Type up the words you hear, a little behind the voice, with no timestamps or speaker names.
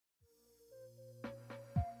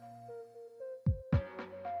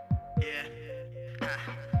Yeah.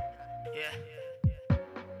 Yeah.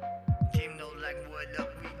 Team no like what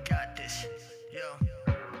up, we got this. Yo.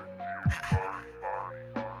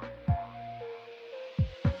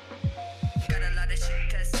 Got a lot of shit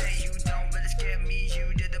to say, you don't really scare me.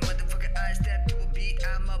 You did the motherfucker, I step to a beat,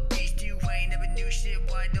 I'm a beast. You ain't never knew shit,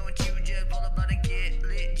 why don't you just roll up and get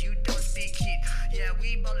lit? You don't speak heat. Yeah,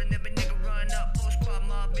 we ballin', every nigga run up, post squad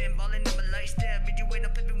mob, been ballin' in my lifestyle. But you ain't no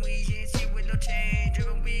pippin', we ain't see with no change.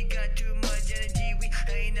 Driven, we got too much energy, we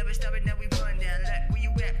ain't never stoppin', now we run that. Like where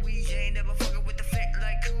you at, we ain't never fuckin' with the fake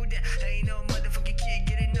like who that? Ain't no motherfucking kid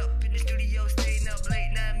getting up in the studio, staying up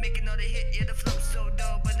late night, making all the hit. Yeah, the flow so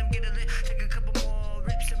dope, but I'm getting lit. Take a couple more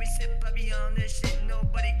rips and we sip, I be on this shit.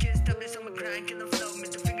 Nobody can stop this, I'm a grind, kill the flow.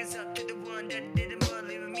 Middle fingers up to the one that didn't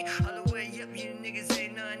believe in me. All the way up, you niggas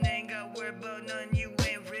ain't none, ain't got word about none, you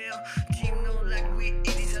ain't real. Team know like we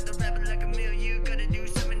eat these other rapping like a meal. You gotta do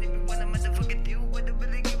something if you wanna motherfucking do. What do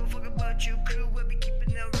really give a fuck about you crew? We'll be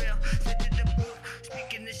keeping it real. Set to the booth,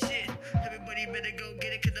 speaking the shit. Everybody better go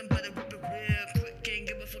get it, cause I'm about to whip it real quick. Can't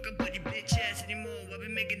give a fuck about your bitch ass anymore. I be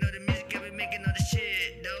making all the music, I be making all the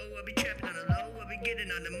shit, though. I be trapping on the low, I be getting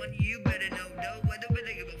all the money, you better know, though. I don't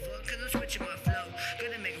really give a fuck, cause I'm switching my flow.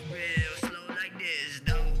 Gonna make it real slow like this,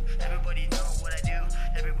 though. Everybody know what I do,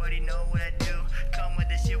 everybody know what I do. Come with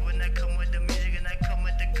the shit when I come with the music, and I come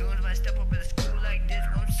with the goons. When I step up in the school like this,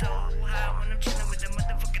 I'm so high when I'm chilling with the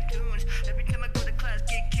motherfucking tunes. Every time I go to class,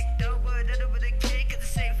 get kicked over, I don't really care, cause I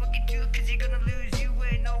say fuck you too, cause you're gonna lose, you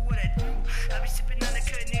ain't know what I do. I be sipping on the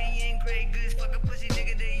cut, you ain't great goods, fuck a pussy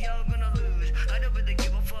nigga, they all gonna lose. I don't really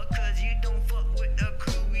give a fuck, cause you don't fuck with the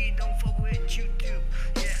crew, we don't fuck with you too.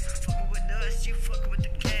 Yeah, fucking with us, you fucking with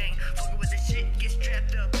the gang, fucking with the shit, get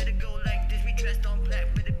strapped up, better go like this, we dressed on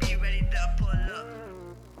black, better be ready to pull up.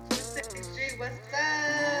 Shit, what's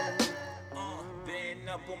up? Been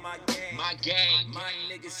up on my gang. My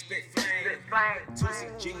niggas spit flame.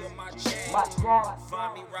 2CG on my chain.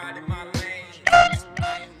 Find me riding my lane.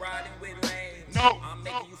 I ain't riding with lanes. No. I'm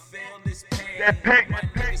making you feel this pain. That pain. My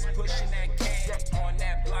niggas pushing that cane. On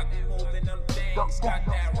that block, we moving them things. Got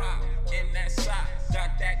that rock in that sock.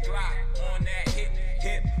 Got that Glock on that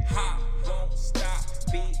hip hop. Won't stop.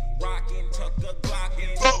 Be rockin', tuck a Glock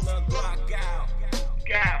in, pull a Glock out.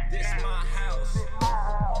 This my house.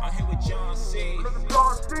 I'm here with JON C. The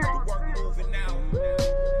work moving out.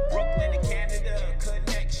 Brooklyn to Canada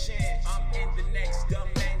connection. I'm in the next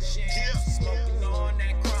dimension. Smoking on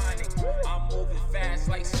that chronic. I'm moving fast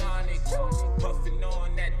like Sonic. Puffing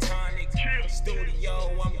on that tonic.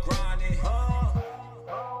 Studio, I'm grinding.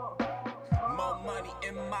 More money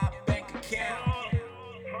in my bank account.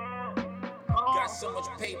 Got so much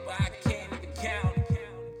paper I can't even count it.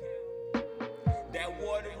 That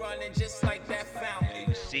water running just like that fountain.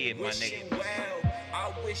 You see it, my Wishing nigga. well,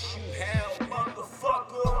 I wish you hell,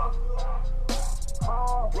 motherfucker.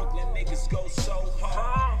 Brooklyn niggas go so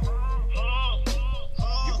hard.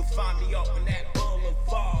 You can find me up on that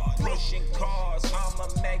boulevard, pushing cars. I'm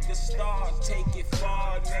a mega star, take it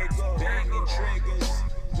far, nigga. Banging triggers.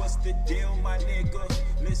 What's the deal, my nigga?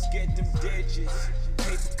 Let's get them digits.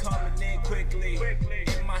 Paper coming in quickly.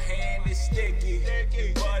 In my hand it's sticky.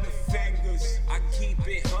 Butterfield.